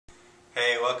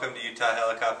welcome to Utah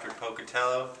Helicopter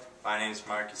Pocatello. My name is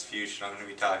Marcus Fuchs and I'm going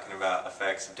to be talking about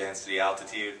effects of density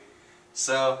altitude.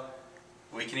 So,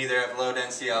 we can either have low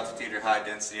density altitude or high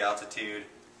density altitude.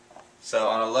 So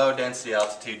on a low density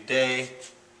altitude day,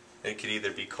 it could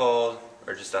either be cold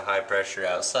or just a high pressure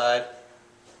outside.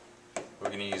 We're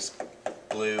going to use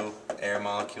blue air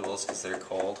molecules because they're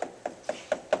cold.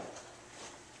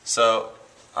 So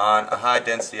on a high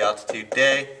density altitude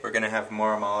day, we're going to have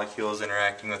more molecules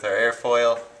interacting with our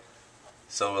airfoil.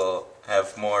 So we'll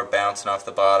have more bouncing off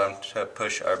the bottom to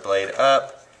push our blade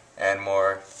up and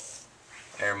more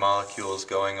air molecules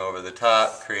going over the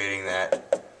top, creating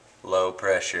that low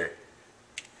pressure.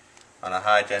 On a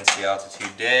high density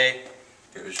altitude day,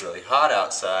 if it was really hot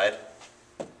outside,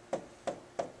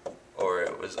 or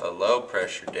it was a low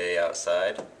pressure day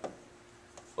outside,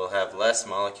 we'll have less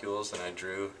molecules, and I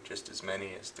drew just as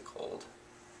many as the cold.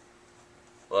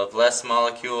 We'll have less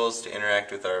molecules to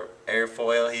interact with our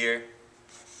airfoil here,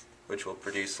 which will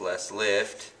produce less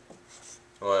lift.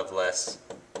 We'll have less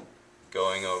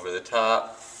going over the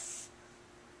top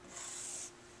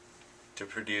to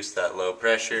produce that low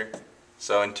pressure.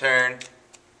 So in turn,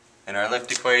 in our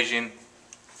lift equation,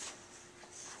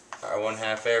 our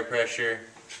 1/2 air pressure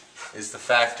is the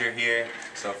factor here.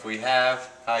 So if we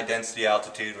have high density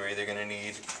altitude, we're either going to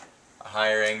need a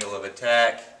higher angle of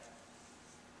attack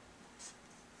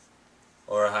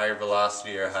or a higher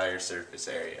velocity or a higher surface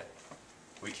area.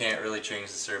 We can't really change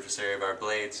the surface area of our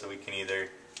blade, so we can either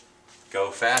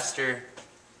go faster,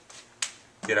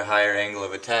 get a higher angle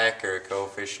of attack or a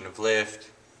coefficient of lift.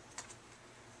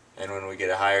 And when we get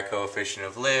a higher coefficient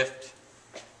of lift,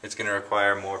 it's going to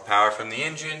require more power from the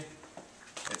engine.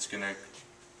 It's going to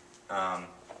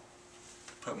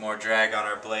put more drag on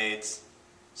our blades,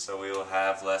 so we will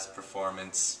have less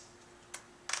performance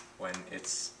when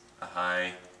it's a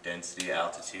high density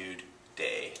altitude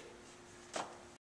day.